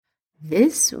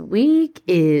This week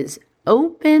is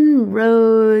open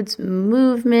roads,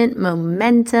 movement,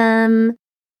 momentum,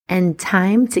 and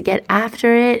time to get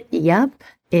after it. Yup,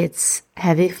 it's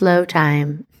heavy flow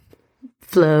time.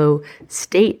 Flow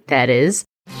state, that is.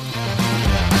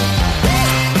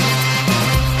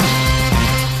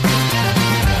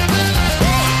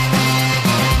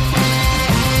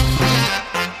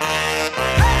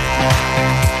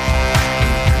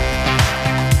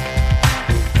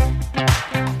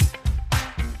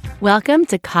 Welcome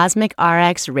to Cosmic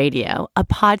RX Radio, a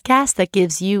podcast that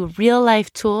gives you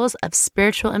real-life tools of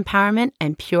spiritual empowerment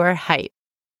and pure hype.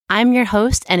 I'm your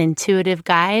host and intuitive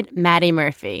guide, Maddie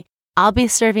Murphy. I'll be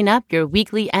serving up your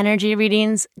weekly energy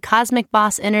readings, cosmic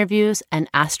boss interviews, and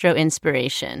astro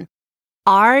inspiration.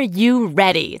 Are you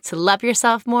ready to love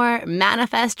yourself more,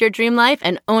 manifest your dream life,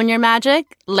 and own your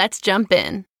magic? Let's jump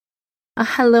in.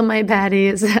 Hello, my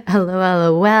baddies. Hello,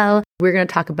 LOL. We're going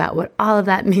to talk about what all of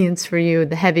that means for you,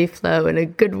 the heavy flow in a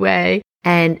good way,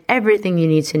 and everything you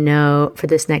need to know for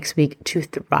this next week to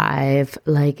thrive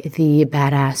like the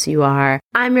badass you are.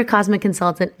 I'm your cosmic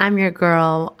consultant. I'm your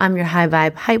girl. I'm your high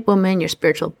vibe hype woman, your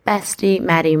spiritual bestie,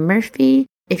 Maddie Murphy.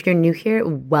 If you're new here,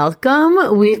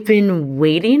 welcome. We've been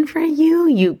waiting for you,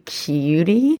 you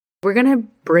cutie. We're going to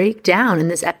break down in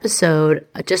this episode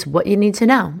just what you need to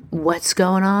know, what's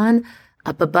going on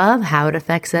up above, how it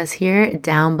affects us here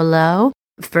down below.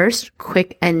 First,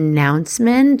 quick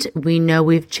announcement. We know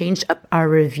we've changed up our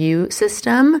review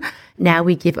system. Now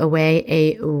we give away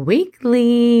a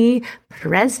weekly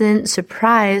present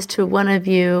surprise to one of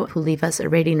you who leave us a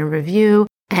rating or review.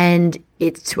 And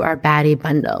it's to our baddie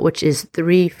bundle, which is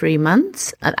 3 free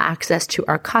months of access to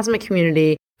our cosmic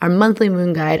community, our monthly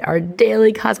moon guide, our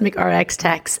daily cosmic RX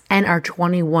texts, and our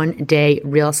 21-day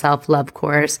real self-love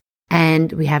course.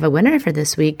 And we have a winner for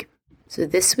this week. So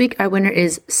this week, our winner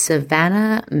is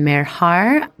Savannah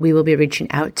Merhar. We will be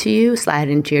reaching out to you, slide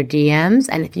into your DMs.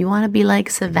 And if you want to be like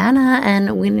Savannah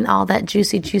and winning all that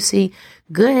juicy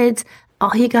goods,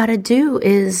 all you got to do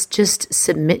is just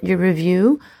submit your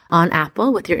review on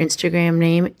Apple with your Instagram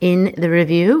name in the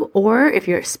review. Or if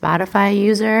you're a Spotify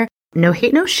user, no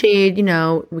hate, no shade. You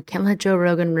know, we can't let Joe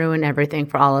Rogan ruin everything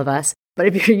for all of us. But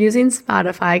if you're using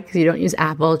Spotify because you don't use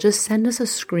Apple, just send us a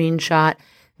screenshot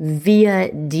via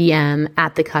DM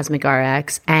at the Cosmic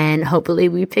RX, and hopefully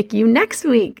we pick you next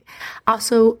week.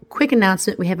 Also, quick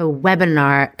announcement, we have a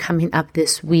webinar coming up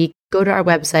this week. Go to our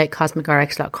website,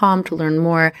 cosmicrx.com, to learn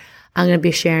more. I'm going to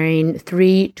be sharing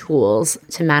 3 tools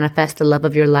to manifest the love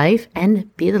of your life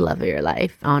and be the love of your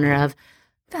life in honor of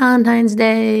Valentine's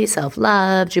Day,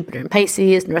 self-love, Jupiter in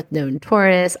Pisces, North Node in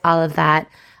Taurus, all of that.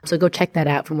 So go check that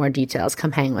out for more details.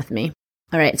 Come hang with me.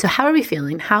 All right. So how are we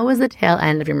feeling? How was the tail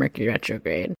end of your Mercury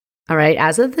retrograde? All right.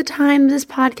 As of the time this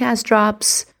podcast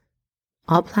drops,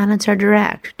 all planets are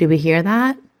direct. Do we hear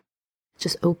that?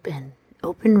 Just open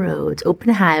roads,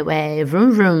 open highway,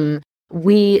 vroom, vroom.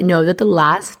 We know that the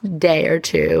last day or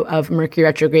two of Mercury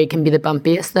retrograde can be the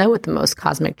bumpiest, though, with the most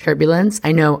cosmic turbulence.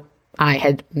 I know I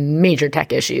had major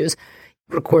tech issues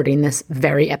recording this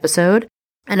very episode.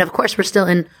 And of course, we're still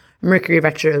in Mercury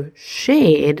retro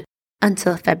shade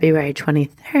until February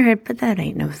 23rd, but that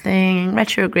ain't no thing.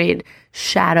 Retrograde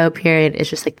shadow period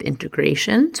is just like the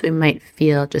integration. So we might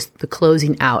feel just the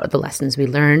closing out of the lessons we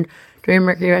learned during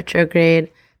Mercury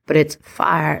retrograde, but it's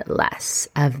far less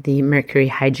of the Mercury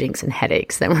hijinks and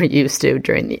headaches than we're used to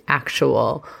during the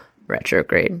actual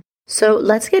retrograde. So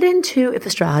let's get into if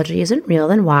astrology isn't real,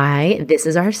 then why? This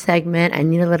is our segment. I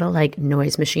need a little like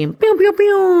noise machine. Pew, pew,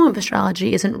 pew. If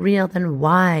astrology isn't real, then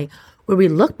why? Where we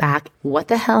look back, what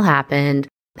the hell happened?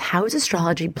 How is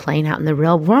astrology playing out in the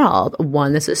real world?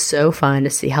 One, this is so fun to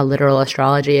see how literal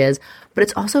astrology is, but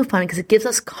it's also fun because it gives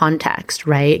us context,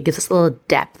 right? It gives us a little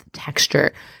depth,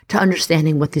 texture to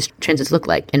understanding what these transits look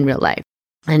like in real life.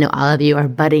 I know all of you are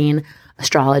budding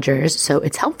astrologers, so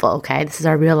it's helpful, okay? This is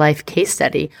our real life case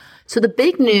study. So the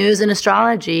big news in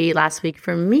astrology last week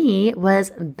for me was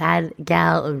bad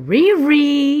gal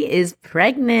Riri is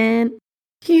pregnant.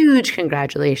 Huge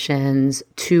congratulations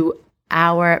to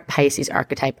our Pisces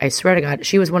archetype. I swear to God,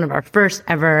 she was one of our first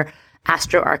ever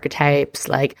astro archetypes,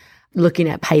 like looking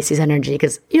at Pisces energy.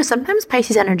 Because, you know, sometimes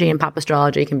Pisces energy in pop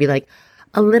astrology can be like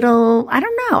a little, I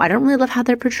don't know. I don't really love how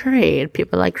they're portrayed.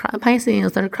 People are like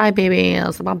Pisces, they're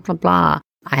crybabies, blah, blah, blah.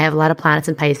 I have a lot of planets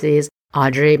in Pisces.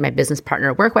 Audrey, my business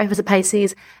partner, work wife, is a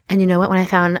Pisces. And you know what? When I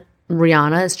found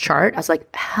Rihanna's chart, I was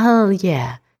like, hell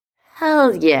yeah.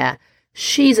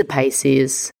 She's a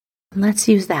Pisces. Let's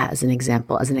use that as an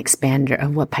example, as an expander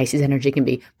of what Pisces energy can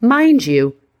be. Mind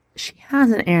you, she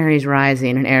has an Aries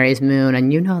rising, an Aries moon,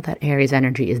 and you know that Aries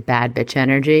energy is bad bitch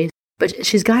energy. But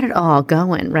she's got it all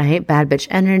going, right? Bad bitch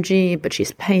energy, but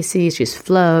she's Pisces, she's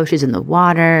flow, she's in the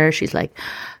water. She's like,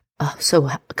 oh, so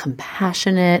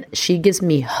compassionate. She gives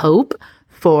me hope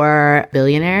for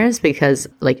billionaires because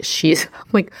like she's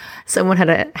like, someone had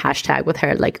a hashtag with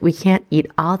her, like, we can't eat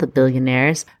all the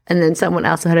billionaires. And then someone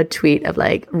also had a tweet of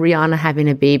like, Rihanna having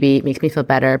a baby makes me feel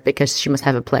better because she must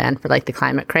have a plan for like the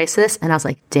climate crisis. And I was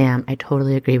like, damn, I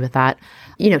totally agree with that.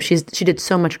 You know, she did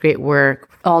so much great work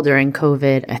all during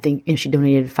COVID. I think she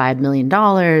donated $5 million,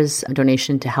 a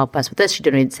donation to help us with this. She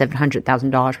donated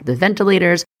 $700,000 for the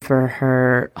ventilators for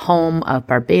her home of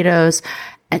Barbados.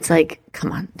 It's like,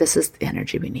 come on, this is the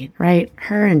energy we need, right?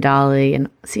 Her and Dolly, and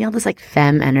see all this like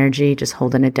femme energy, just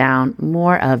holding it down.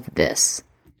 More of this.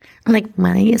 Like,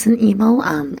 money isn't evil.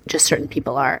 Just certain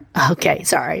people are. Okay,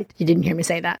 sorry. You didn't hear me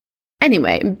say that.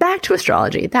 Anyway, back to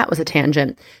astrology. That was a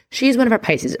tangent. She's one of our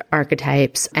Pisces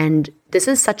archetypes, and this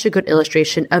is such a good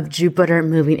illustration of Jupiter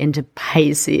moving into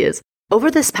Pisces. Over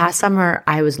this past summer,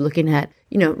 I was looking at,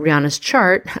 Rihanna's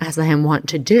chart, as I am wont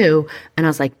to do, and I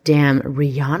was like, damn,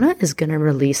 Rihanna is going to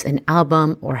release an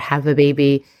album or have a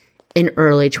baby in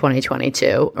early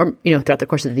 2022, or, throughout the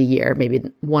course of the year, maybe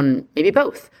one, maybe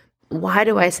both. Why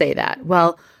do I say that?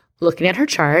 Well, looking at her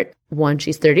chart, one,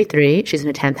 she's 33. She's in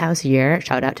a 10th house year.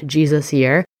 Shout out to Jesus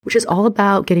year, which is all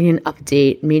about getting an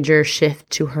update, major shift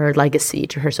to her legacy,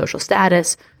 to her social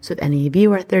status. So if any of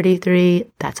you are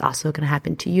 33, that's also going to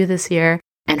happen to you this year.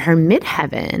 And her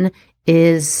midheaven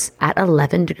is at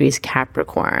 11 degrees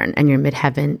Capricorn. And your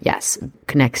midheaven, yes,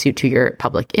 connects you to your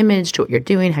public image, to what you're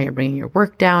doing, how you're bringing your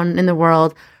work down in the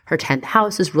world. Her 10th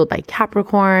house is ruled by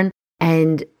Capricorn.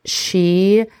 And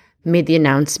she made the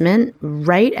announcement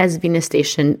right as Venus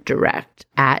stationed direct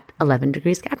at 11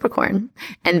 degrees Capricorn.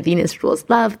 And Venus rules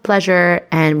love, pleasure,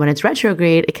 and when it's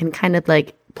retrograde, it can kind of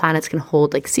like, planets can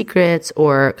hold like secrets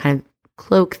or kind of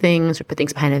cloak things or put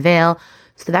things behind a veil.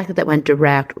 So the fact that that went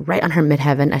direct right on her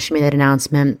midheaven as she made that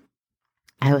announcement,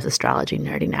 I was astrology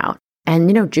nerding out.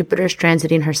 And, Jupiter's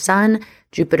transiting her sun.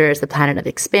 Jupiter is the planet of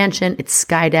expansion. It's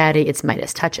Sky Daddy. It's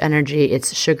Midas touch energy.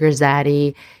 It's Sugar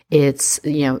Zaddy. It's,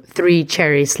 3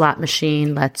 cherry slot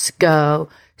machine. Let's go.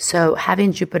 So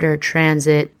having Jupiter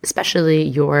transit, especially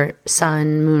your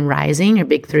sun, moon, rising, your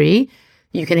big 3,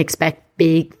 you can expect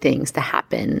big things to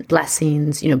happen.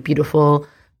 Blessings, beautiful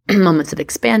moments of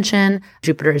expansion.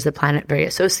 Jupiter is a planet very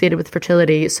associated with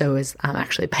fertility. So is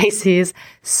actually Pisces.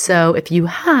 So if you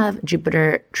have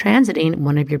Jupiter transiting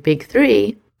one of your big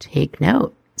 3, take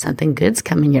note. Something good's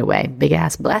coming your way. Big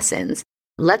ass blessings.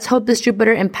 Let's hope this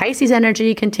Jupiter and Pisces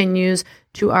energy continues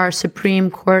to our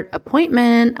Supreme Court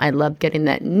appointment. I loved getting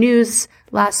that news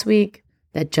last week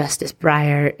that Justice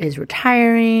Breyer is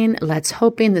retiring. Let's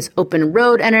hoping this open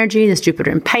road energy, this Jupiter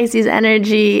and Pisces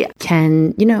energy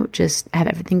can, just have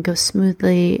everything go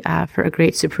smoothly for a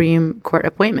great Supreme Court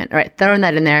appointment. All right, throwing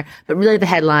that in there. But really the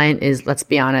headline is, let's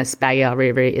be honest, Baggy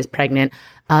Al-Ravery is pregnant.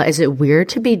 Is it weird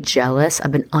to be jealous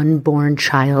of an unborn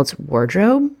child's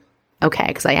wardrobe? Okay,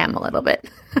 because I am a little bit.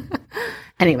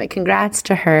 Anyway, congrats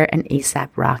to her and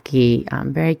A$AP Rocky.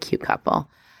 Very cute couple.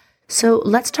 So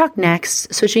let's talk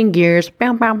next. Switching gears.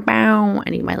 Bow, bow, bow. I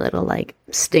need my little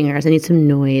stingers. I need some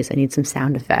noise. I need some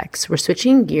sound effects. We're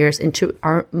switching gears into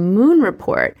our moon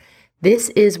report. This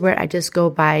is where I just go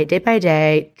by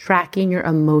day, tracking your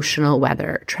emotional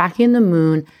weather. Tracking the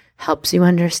moon helps you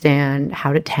understand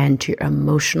how to tend to your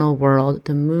emotional world.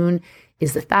 The moon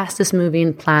is the fastest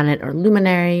moving planet or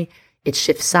luminary. It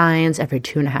shifts signs every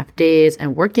 2.5 days.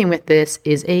 And working with this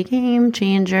is a game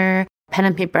changer. Pen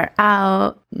and paper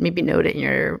out, maybe note it in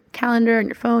your calendar, in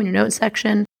your phone, your notes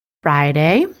section.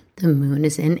 Friday, the moon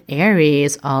is in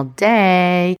Aries all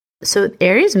day. So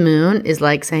Aries moon is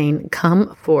like saying,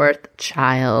 come forth,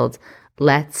 child.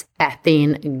 Let's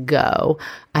effing go.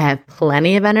 I have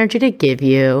plenty of energy to give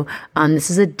you. This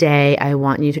is a day I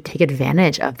want you to take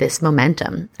advantage of this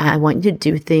momentum. I want you to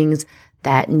do things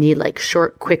that need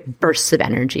short, quick bursts of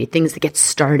energy, things that get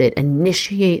started,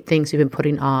 initiate things you've been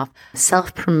putting off,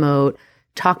 self-promote,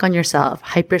 talk on yourself,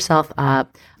 hype yourself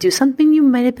up, do something you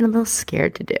might have been a little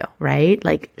scared to do, right?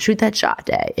 Shoot that shot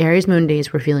day. Aries moon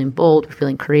days, we're feeling bold, we're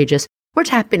feeling courageous, we're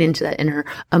tapping into that inner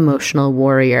emotional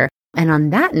warrior. And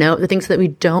on that note, the things that we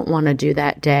don't want to do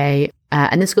that day,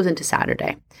 and this goes into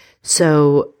Saturday.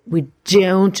 So we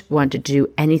don't want to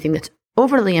do anything that's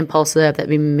overly impulsive that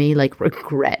we may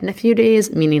regret in a few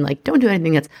days, meaning don't do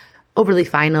anything that's overly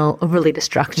final, overly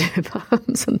destructive,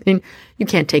 something you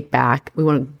can't take back. We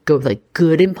want to go with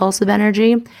good impulsive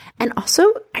energy. And also,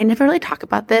 I never really talk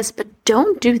about this, but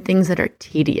don't do things that are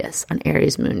tedious on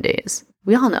Aries moon days.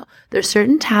 We all know there's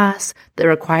certain tasks that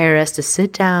require us to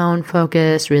sit down,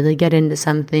 focus, really get into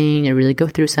something, and really go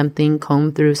through something,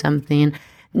 comb through something.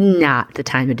 Not the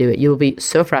time to do it. You'll be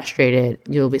so frustrated.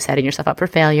 You'll be setting yourself up for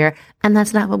failure. And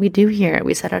that's not what we do here.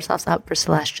 We set ourselves up for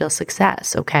celestial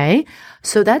success. Okay.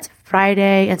 So that's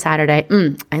Friday and Saturday.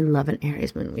 I love an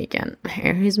Aries moon weekend.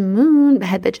 Aries moon,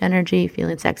 head bitch energy,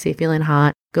 feeling sexy, feeling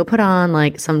hot. Go put on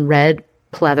like some red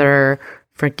pleather,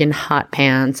 freaking hot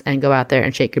pants and go out there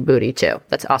and shake your booty too.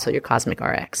 That's also your cosmic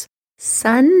RX.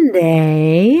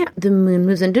 Sunday, the moon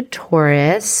moves into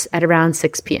Taurus at around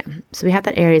 6 p.m. So we have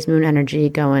that Aries moon energy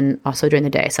going also during the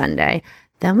day, Sunday.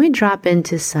 Then we drop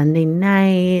into Sunday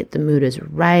night. The mood is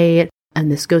right.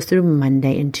 And this goes through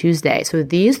Monday and Tuesday. So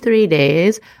these 3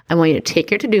 days, I want you to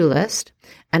take your to-do list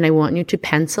and I want you to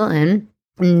pencil in,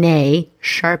 nay,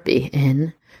 Sharpie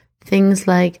in, things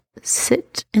like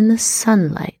sit in the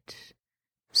sunlight,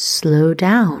 slow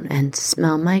down and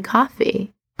smell my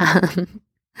coffee.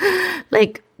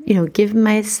 Like, give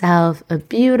myself a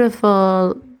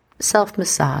beautiful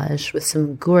self-massage with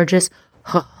some gorgeous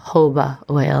jojoba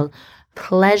oil.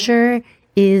 Pleasure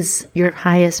is your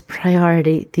highest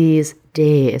priority these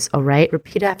days, all right?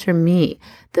 Repeat after me.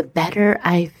 The better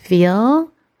I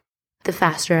feel, the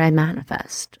faster I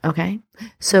manifest, okay?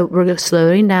 So we're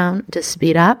slowing down to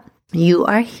speed up. You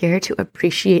are here to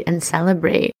appreciate and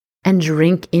celebrate and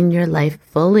drink in your life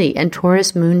fully. And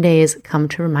Taurus moon days come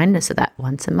to remind us of that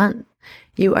once a month.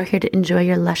 You are here to enjoy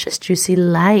your luscious, juicy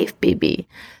life, baby.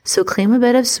 So claim a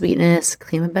bit of sweetness,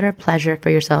 claim a bit of pleasure for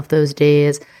yourself those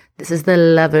days. This is the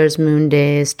lover's moon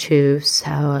days too.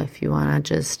 So if you want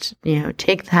to just,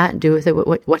 take that and do with it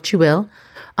what you will.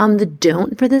 The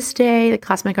don't for this day, the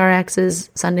Cosmic RX is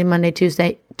Sunday, Monday,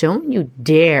 Tuesday. Don't you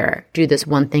dare do this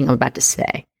one thing I'm about to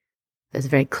say. That's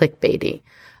very clickbaity.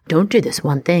 Don't do this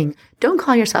one thing. Don't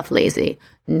call yourself lazy.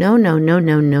 No, no, no,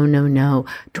 no, no, no, no.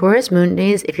 Taurus moon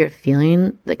days, if you're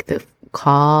feeling like the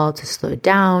call to slow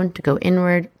down, to go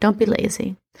inward, don't be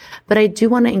lazy. But I do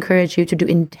want to encourage you to do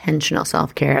intentional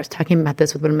self-care. I was talking about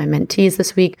this with one of my mentees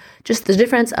this week. Just the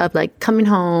difference of like coming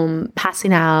home,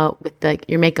 passing out with like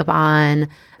your makeup on,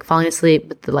 falling asleep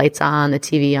with the lights on, the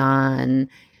TV on,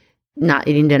 not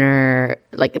eating dinner.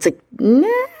 Like it's like, nah,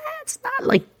 it's not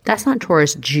like, that's not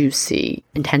Taurus juicy,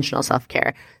 intentional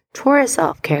self-care. Taurus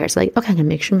self-care is like, okay, I'm going to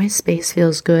make sure my space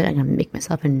feels good. I'm going to make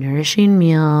myself a nourishing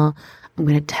meal. I'm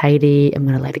going to tidy. I'm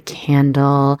going to light a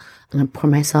candle. I'm going to pour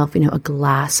myself, a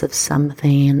glass of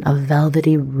something, a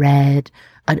velvety red,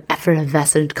 an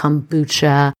effervescent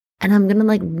kombucha. And I'm going to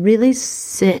like really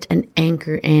sit and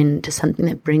anchor into something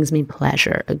that brings me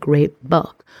pleasure, a great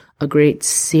book, a great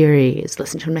series,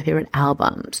 listen to one of my favorite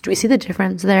albums. Do we see the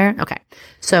difference there? Okay.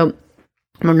 So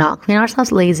we're not calling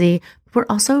ourselves lazy. We're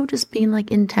also just being like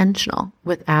intentional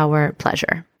with our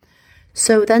pleasure.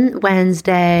 So then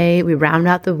Wednesday, we round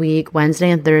out the week, Wednesday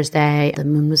and Thursday, the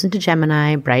moon moves into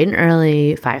Gemini, bright and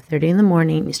early, 5:30 in the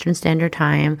morning, Eastern Standard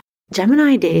Time.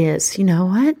 Gemini days, you know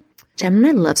what?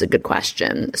 Gemini loves a good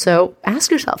question. So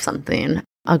ask yourself something.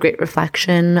 A great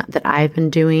reflection that I've been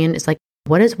doing is like,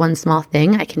 what is one small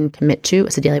thing I can commit to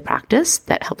as a daily practice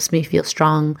that helps me feel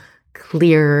strong,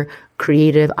 clear,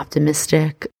 creative,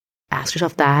 optimistic? Ask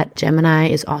yourself that. Gemini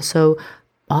is also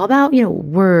all about,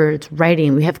 words,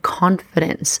 writing. We have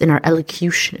confidence in our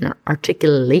elocution, in our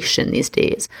articulation these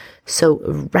days. So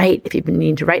write. If you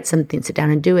need to write something, sit down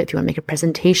and do it. If you want to make a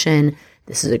presentation,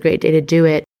 this is a great day to do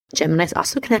it. Gemini is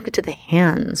also connected to the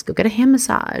hands. Go get a hand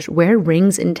massage. Wear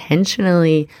rings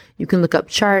intentionally. You can look up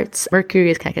charts.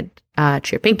 Mercury is connected to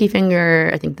your pinky finger.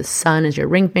 I think the sun is your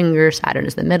ring finger. Saturn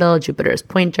is the middle. Jupiter is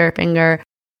pointer finger.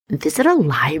 Visit a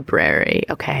library,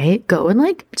 okay? Go and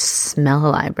like smell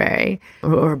a library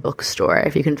or a bookstore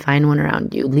if you can find one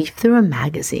around you. Leaf through a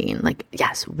magazine. Like,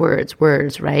 yes, words,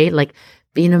 right? Like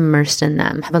being immersed in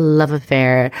them. Have a love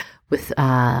affair with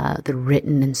the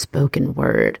written and spoken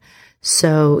word.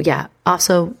 So yeah,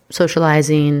 also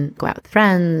socializing, go out with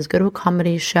friends, go to a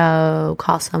comedy show,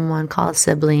 call someone, call a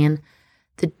sibling.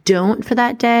 The don't for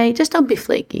that day, just don't be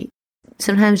flaky.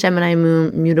 Sometimes Gemini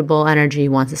moon, mutable energy,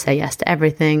 wants to say yes to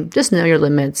everything. Just know your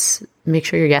limits. Make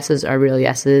sure your yeses are real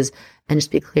yeses and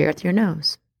just be clear with your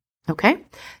no's. Okay?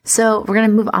 So we're going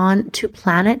to move on to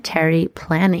planetary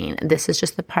planning. This is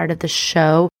just the part of the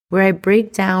show where I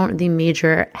break down the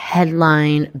major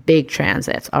headline big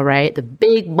transits, all right? The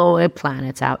big boy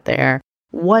planets out there.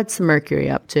 What's Mercury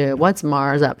up to? What's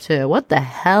Mars up to? What the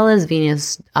hell is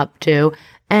Venus up to?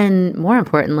 And more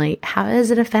importantly, how does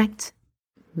it affect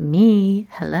me?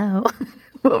 Hello.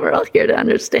 What we're all here to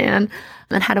understand.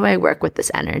 And how do I work with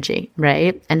this energy,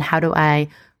 right? And how do I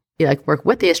work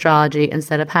with the astrology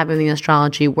instead of having the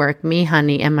astrology work me,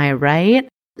 honey? Am I right?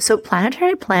 So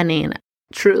planetary planning,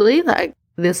 truly, like,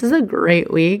 this is a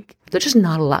great week. There's just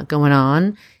not a lot going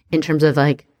on in terms of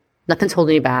like, nothing's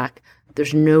holding you back.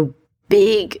 There's no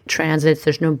big transits.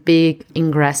 There's no big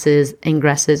ingresses.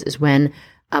 Ingresses is when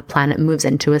a planet moves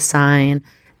into a sign.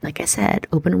 Like I said,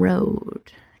 open road,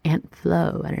 ant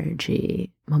flow energy,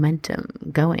 momentum,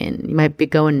 going. You might be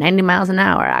going 90 miles an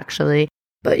hour, actually.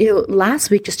 But,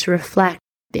 last week, just to reflect,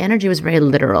 the energy was very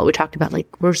literal. We talked about,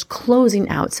 like, we're just closing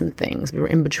out some things. We were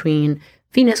in between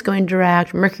Venus going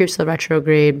direct, Mercury still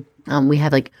retrograde. We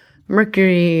had, like,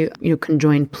 Mercury,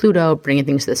 conjoined Pluto, bringing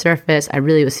things to the surface. I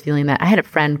really was feeling that. I had a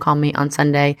friend call me on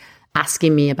Sunday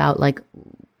asking me about, like,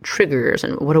 triggers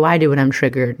and what do I do when I'm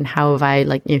triggered and how have I,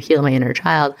 like, heal my inner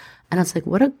child. And I was like,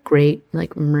 what a great,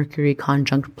 like, Mercury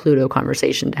conjunct Pluto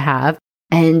conversation to have.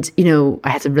 And, I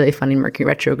had some really funny Mercury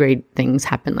retrograde things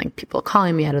happen, like people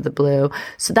calling me out of the blue.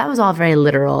 So that was all very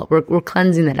literal. We're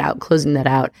cleansing that out, closing that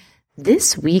out.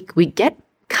 This week, we get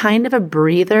kind of a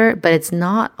breather, but it's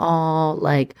not all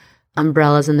like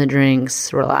umbrellas and the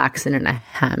drinks, relaxing in a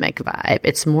hammock vibe.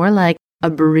 It's more like a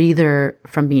breather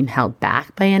from being held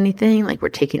back by anything. Like we're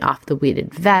taking off the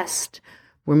weighted vest,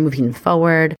 we're moving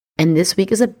forward. And this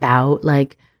week is about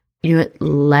like,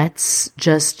 let's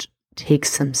just take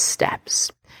some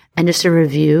steps. And just a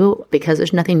review, because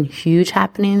there's nothing huge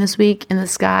happening this week in the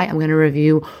sky, I'm going to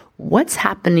review what's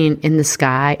happening in the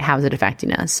sky, how is it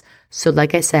affecting us. So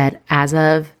like I said, as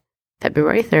of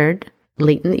February 3rd,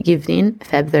 late in the evening,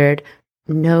 Feb 3rd,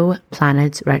 no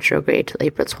planets retrograde till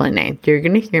April 29th. You're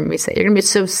going to hear me say, you're going to be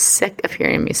so sick of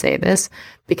hearing me say this,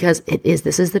 because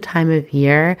this is the time of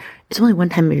year. It's only one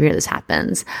time of year this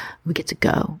happens. We get to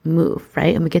go, move,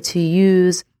 right? And we get to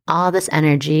use all this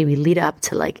energy. We lead up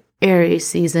to like Aries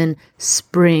season,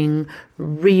 spring,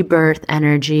 rebirth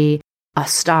energy,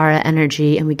 Astara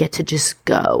energy, and we get to just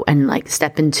go and like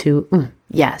step into,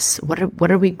 yes,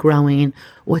 what are we growing?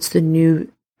 What's the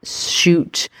new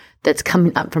shoot that's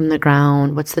coming up from the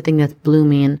ground? What's the thing that's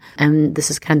blooming? And this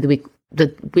is kind of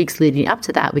the weeks leading up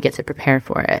to that, we get to prepare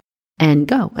for it and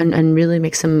go and really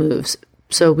make some moves.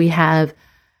 So we have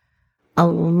a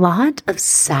lot of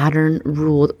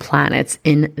Saturn-ruled planets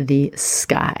in the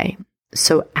sky.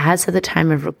 So as of the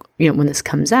time of, when this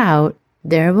comes out,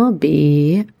 there will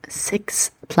be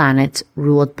 6 planets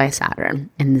ruled by Saturn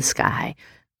in the sky.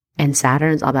 And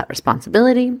Saturn is all about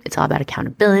responsibility. It's all about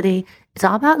accountability. It's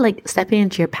all about like stepping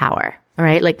into your power. All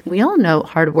right. Like we all know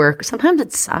hard work. Sometimes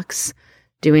it sucks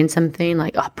doing something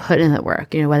like, put in the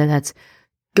work, whether that's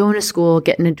going to school,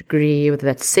 getting a degree, whether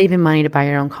that's saving money to buy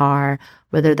your own car,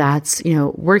 whether that's,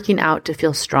 working out to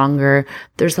feel stronger.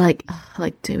 There's like,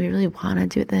 do we really want to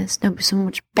do this? No, it'd be so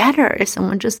much better if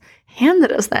someone just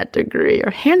handed us that degree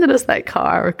or handed us that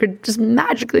car or could just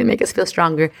magically make us feel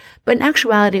stronger. But in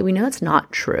actuality, we know it's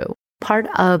not true. Part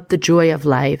of the joy of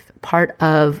life, part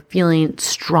of feeling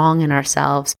strong in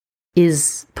ourselves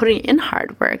is putting in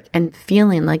hard work and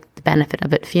feeling like the benefit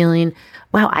of it, feeling,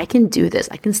 wow, I can do this.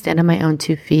 I can stand on my own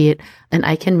 2 feet and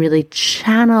I can really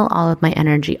channel all of my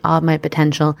energy, all of my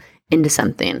potential into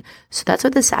something. So that's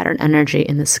what the Saturn energy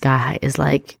in the sky is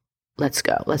like. Let's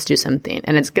go. Let's do something.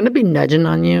 And it's going to be nudging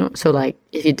on you. So like,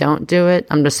 if you don't do it,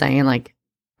 I'm just saying like,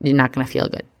 you're not going to feel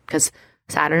good because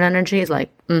Saturn energy is like,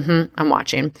 I'm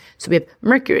watching. So we have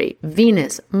Mercury,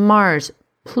 Venus, Mars,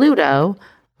 Pluto,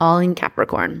 all in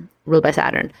Capricorn, ruled by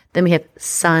Saturn. Then we have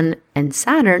Sun and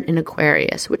Saturn in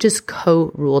Aquarius, which is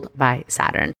co-ruled by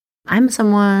Saturn. I'm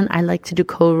someone, I like to do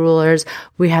co-rulers.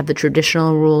 We have the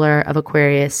traditional ruler of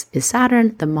Aquarius is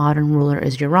Saturn. The modern ruler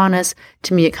is Uranus.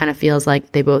 To me, it kind of feels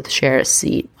like they both share a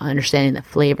seat on understanding the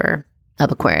flavor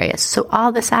of Aquarius. So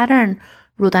all the Saturn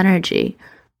ruled energy,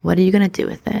 what are you going to do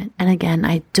with it? And again,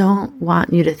 I don't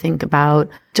want you to think about,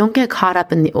 don't get caught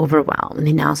up in the overwhelm and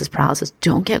the analysis paralysis.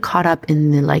 Don't get caught up in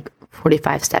the like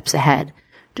 45 steps ahead.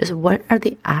 Just what are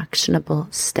the actionable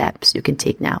steps you can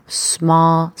take now?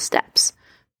 Small steps.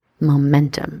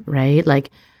 Momentum, right?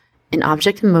 Like an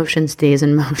object in motion stays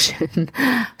in motion.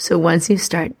 So once you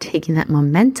start taking that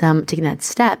momentum, taking that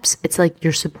steps, it's like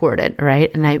you're supported,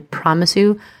 right? And I promise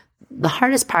you, the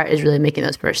hardest part is really making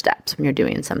those first steps when you're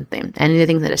doing something.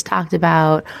 Anything that is talked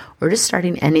about or just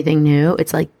starting anything new,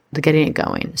 it's like getting it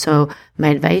going. So my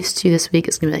advice to you this week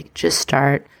is going to be like, just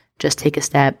start, just take a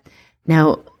step.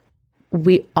 Now,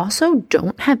 we also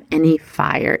don't have any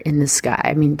fire in the sky.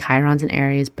 I mean, Chiron's in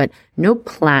Aries, but no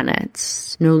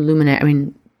planets, no luminary. I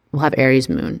mean, we'll have Aries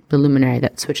moon, the luminary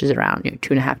that switches around,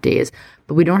 2.5 days,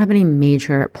 but we don't have any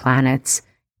major planets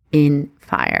in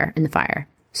the fire.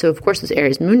 So of course, those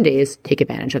Aries moon days take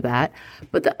advantage of that.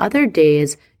 But the other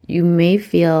days, you may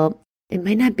feel It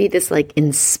might not be this like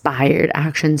inspired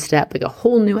action step, like a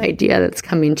whole new idea that's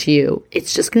coming to you.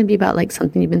 It's just going to be about like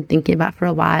something you've been thinking about for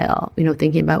a while,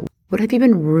 thinking about what have you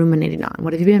been ruminating on?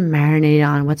 What have you been marinating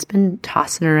on? What's been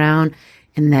tossing around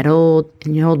in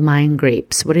your old mind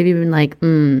grapes? What have you been like,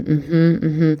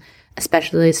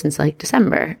 especially since like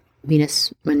December,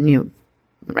 Venus, when,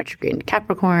 retrograde into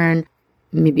Capricorn,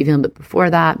 maybe even a bit before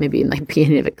that, maybe in like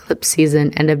beginning of eclipse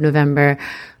season, end of November,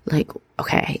 like,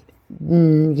 okay,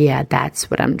 yeah, that's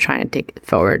what I'm trying to take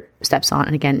forward steps on.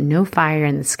 And again, no fire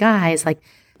in the skies. Like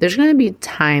there's going to be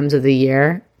times of the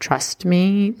year, trust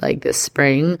me, like this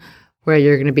spring, where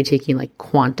you're going to be taking like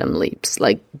quantum leaps,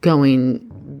 like going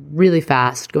really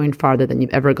fast, going farther than you've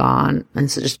ever gone.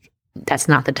 And so that's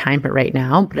not the time for right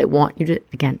now. But I want you to,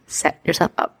 again, set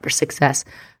yourself up for success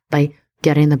by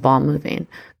getting the ball moving,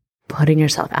 putting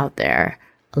yourself out there,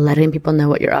 letting people know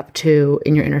what you're up to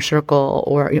in your inner circle,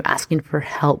 or asking for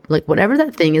help, like whatever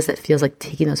that thing is that feels like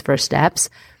taking those first steps,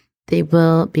 they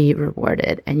will be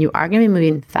rewarded. And you are going to be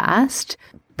moving fast,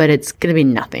 but it's going to be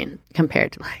nothing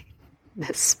compared to like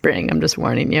this spring. I'm just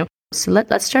warning you. So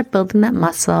let's start building that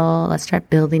muscle. Let's start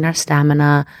building our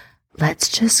stamina. Let's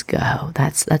just go.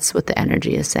 That's what the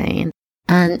energy is saying.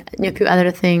 And a few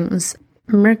other things.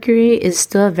 Mercury is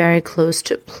still very close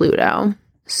to Pluto.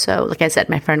 So like I said,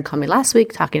 my friend called me last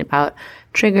week talking about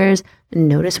triggers.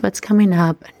 Notice what's coming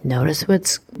up. Notice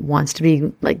wants to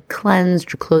be like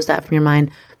cleansed or closed out from your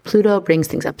mind. Pluto brings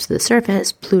things up to the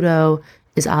surface. Pluto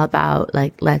is all about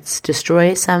like, let's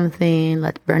destroy something,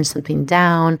 let's burn something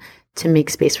down to make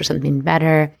space for something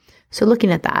better. So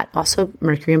looking at that, also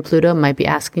Mercury and Pluto might be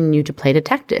asking you to play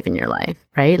detective in your life,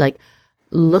 right? Like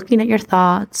looking at your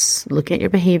thoughts, looking at your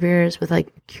behaviors with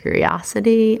like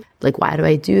curiosity, like, why do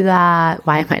I do that?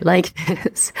 Why am I like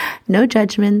this? No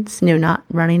judgments, not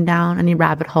running down any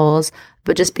rabbit holes,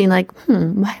 but just being like,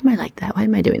 why am I like that? Why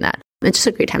am I doing that? It's just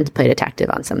a great time to play detective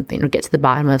on something or get to the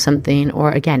bottom of something.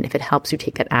 Or again, if it helps you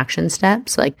take that action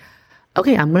steps, like,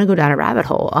 okay, I'm going to go down a rabbit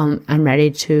hole. I'm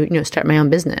ready to, start my own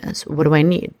business. What do I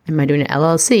need? Am I doing an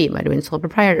LLC? Am I doing sole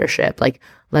proprietorship? Like,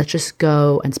 let's just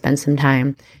go and spend some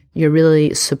time. You're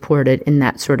really supported in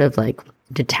that sort of like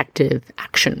detective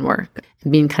action work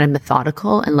and being kind of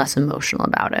methodical and less emotional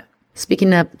about it.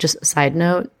 Speaking of, just a side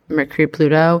note, Mercury,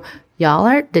 Pluto, y'all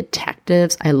are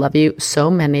detectives. I love you. So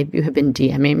many of you have been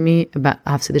DMing me about,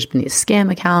 obviously there's been these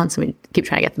scam accounts and we keep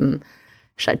trying to get them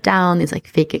shut down, these like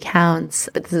fake accounts.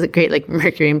 But this is a great like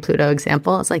Mercury and Pluto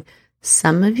example. It's like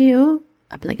some of you,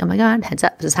 I've been like, oh my God, heads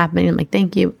up, this is happening. I'm like,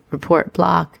 thank you, report,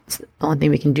 block. It's the only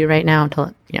thing we can do right now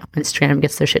until, Instagram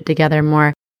gets their shit together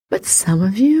more. But some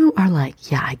of you are like,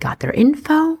 yeah, I got their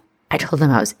info. I told them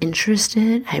I was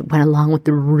interested. I went along with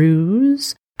the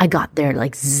ruse. I got their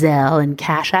like Zelle and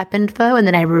Cash App info, and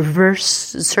then I reverse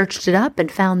searched it up and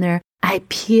found their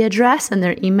IP address and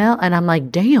their email. And I'm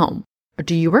like, damn,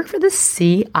 do you work for the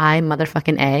CI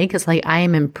motherfucking A? Because like I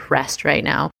am impressed right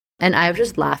now. And I was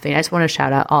just laughing. I just want to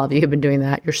shout out all of you who've been doing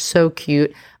that. You're so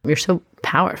cute. You're so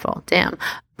powerful. Damn.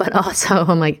 But also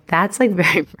I'm like, that's like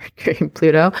very Mercury and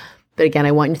Pluto. But again,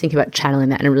 I want you to think about channeling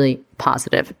that in a really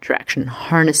positive direction,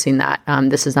 harnessing that.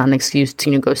 This is not an excuse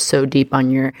to go so deep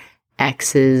on your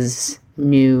ex's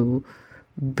new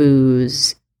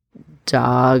booze,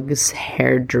 dogs,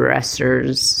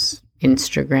 hairdressers,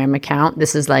 Instagram account.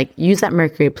 This is like, use that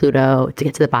Mercury, Pluto to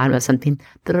get to the bottom of something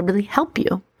that'll really help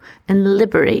you and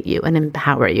liberate you and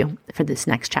empower you for this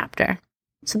next chapter.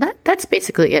 So that's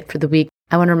basically it for the week.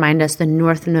 I want to remind us the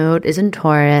North Node is in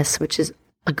Taurus, which is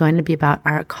going to be about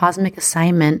our cosmic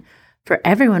assignment for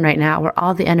everyone right now, where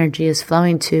all the energy is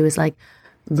flowing to is like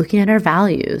looking at our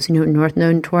values. North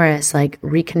Node and Taurus, like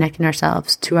reconnecting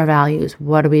ourselves to our values.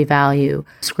 What do we value?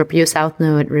 Scorpio South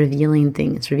Node, revealing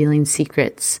things, revealing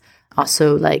secrets.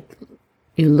 Also like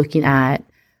looking at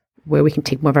where we can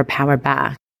take more of our power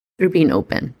back through being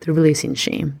open, through releasing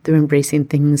shame, through embracing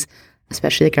things,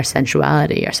 especially like our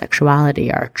sensuality, our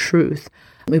sexuality, our truth.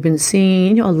 We've been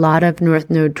seeing a lot of North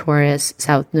Node Taurus,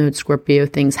 South Node Scorpio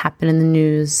things happen in the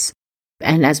news.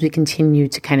 And as we continue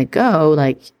to kind of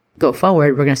go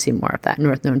forward, we're going to see more of that.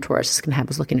 North Node Taurus is going to have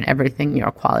us looking at everything,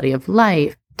 our quality of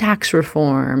life, tax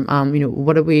reform,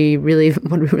 what do we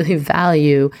really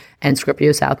value? And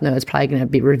Scorpio South Node is probably going to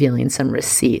be revealing some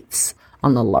receipts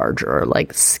on the larger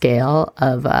scale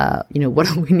of, what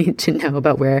do we need to know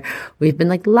about where we've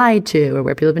been lied to or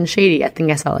where people have been shady. I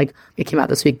think I saw it came out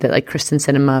this week that Kristen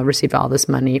Sinema received all this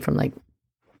money from the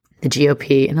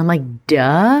GOP. And I'm like,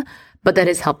 duh. But that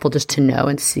is helpful just to know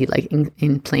and see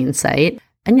in plain sight.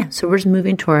 And yeah, so we're just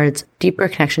moving towards deeper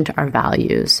connection to our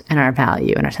values and our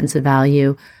value and our sense of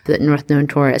value. That North Node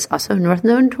Taurus, also North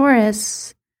Node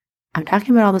Taurus, I'm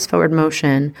talking about all this forward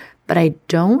motion, But I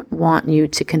don't want you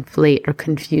to conflate or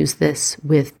confuse this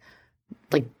with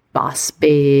like boss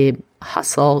babe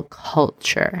hustle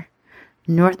culture.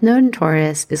 North Node in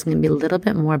Taurus is going to be a little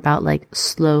bit more about like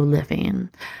slow living,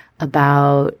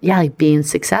 about, like being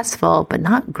successful, but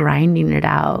not grinding it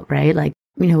out, right? Like,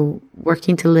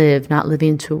 working to live, not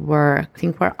living to work. I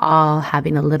think we're all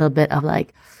having a little bit of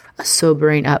like a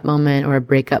sobering up moment or a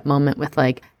breakup moment with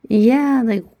like,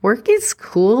 like work is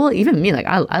cool. Even me, like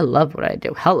I love what I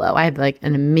do. Hello, I have like I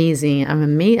have an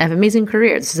amazing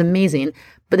career. This is amazing,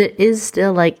 but it is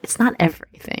still like, it's not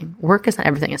everything. Work is not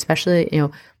everything, especially,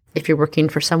 if you're working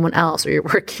for someone else or you're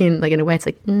working like in a way, it's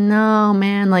like, no,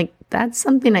 man, like that's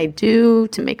something I do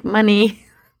to make money.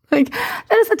 Like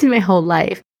that is not to my whole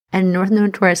life. And North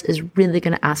Node Taurus is really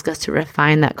going to ask us to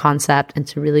refine that concept and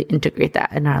to really integrate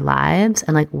that in our lives.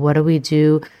 And like, what do we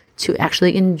do to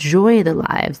actually enjoy the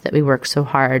lives that we work so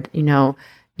hard,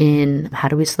 in how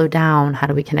do we slow down? How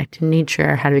do we connect to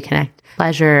nature? How do we connect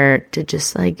pleasure to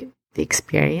just like the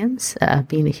experience of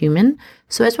being a human?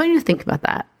 So I just want you to think about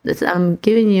that. I'm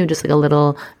giving you just like a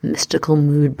little mystical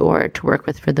mood board to work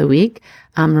with for the week.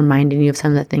 I'm reminding you of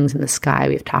some of the things in the sky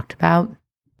we've talked about.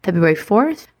 February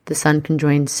 4th, the sun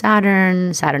conjoins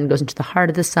Saturn. Saturn goes into the heart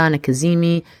of the sun at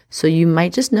Cazimi. So you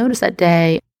might just notice that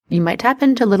day, you might tap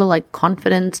into a little like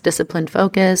confidence, disciplined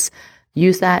focus,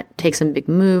 use that, take some big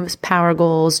moves, power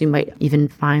goals. You might even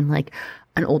find like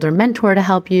an older mentor to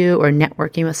help you or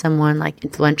networking with someone like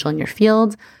influential in your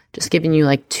field, just giving you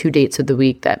like 2 dates of the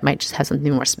week that might just have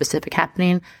something more specific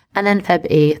happening. And then Feb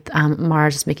 8th,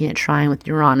 Mars is making a trine with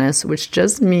Uranus, which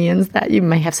just means that you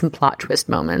might have some plot twist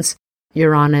moments.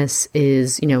 Uranus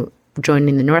is,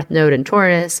 joining the North Node in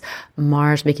Taurus.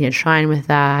 Mars making a trine with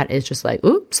that is just like,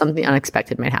 oops, something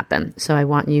unexpected might happen. So I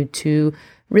want you to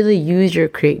really use your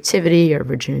creativity, your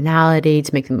originality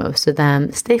to make the most of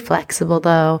them. Stay flexible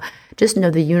though. Just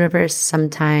know the universe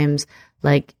sometimes,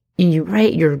 like, you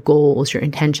write your goals, your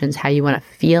intentions, how you want to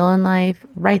feel in life,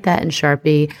 write that in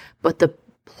Sharpie. But the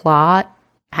plot,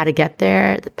 how to get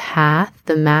there, the path,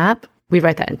 the map, we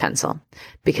write that in pencil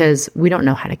because we don't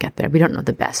know how to get there. We don't know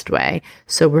the best way.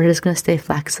 So we're just going to stay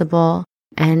flexible.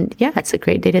 And it's a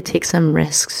great day to take some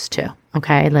risks too.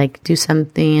 Okay. Like do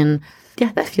something,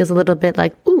 that feels a little bit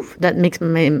like, oof, that makes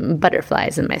my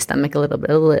butterflies in my stomach a little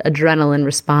adrenaline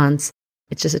response.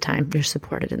 It's just a time you're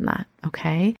supported in that.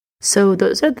 Okay. So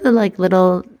those are the like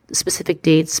little specific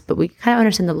dates, but we kind of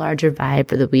understand the larger vibe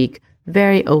for the week.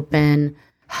 Very open.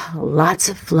 Lots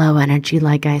of flow energy,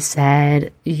 like I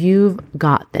said. You've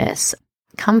got this.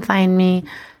 Come find me.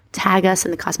 Tag us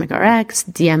in the Cosmic RX.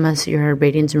 DM us your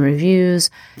ratings and reviews.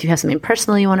 If you have something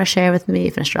personal you want to share with me,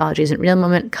 if an astrology isn't real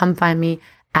moment, come find me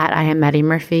at I am Maddie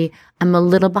Murphy. I'm a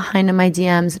little behind in my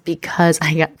DMs because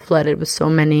I got flooded with so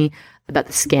many about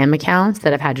the scam accounts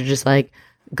that I've had to just like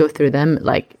go through them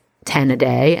like 10 a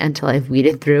day until I've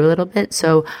weeded through a little bit.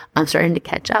 So I'm starting to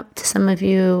catch up to some of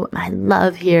you. I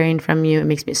love hearing from you. It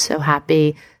makes me so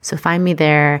happy. So find me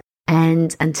there.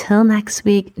 And until next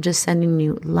week, just sending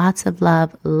you lots of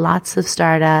love, lots of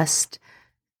stardust.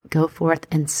 Go forth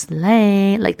and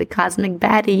slay like the cosmic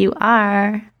baddie you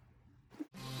are.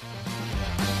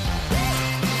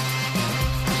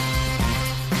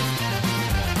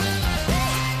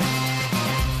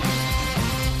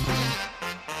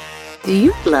 Do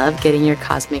you love getting your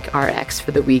Cosmic RX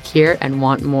for the week here and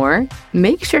want more?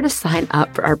 Make sure to sign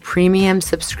up for our premium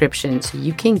subscription so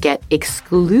you can get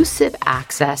exclusive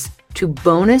access to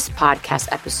bonus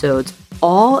podcast episodes,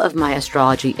 all of my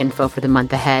astrology info for the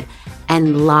month ahead,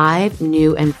 and live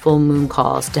new and full moon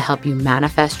calls to help you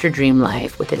manifest your dream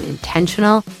life with an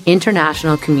intentional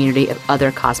international community of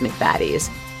other cosmic baddies.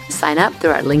 Sign up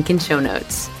through our link in show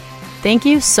notes. Thank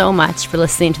you so much for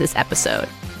listening to this episode.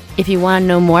 If you want to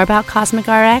know more about Cosmic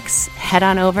RX, head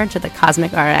on over to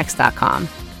thecosmicrx.com.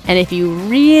 And if you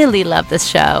really love this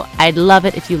show, I'd love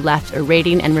it if you left a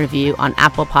rating and review on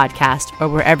Apple Podcasts or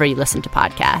wherever you listen to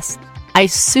podcasts. I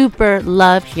super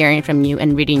love hearing from you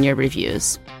and reading your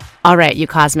reviews. All right, you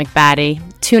cosmic baddie,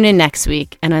 tune in next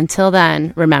week. And until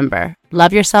then, remember,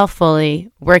 love yourself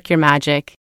fully, work your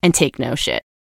magic, and take no shit.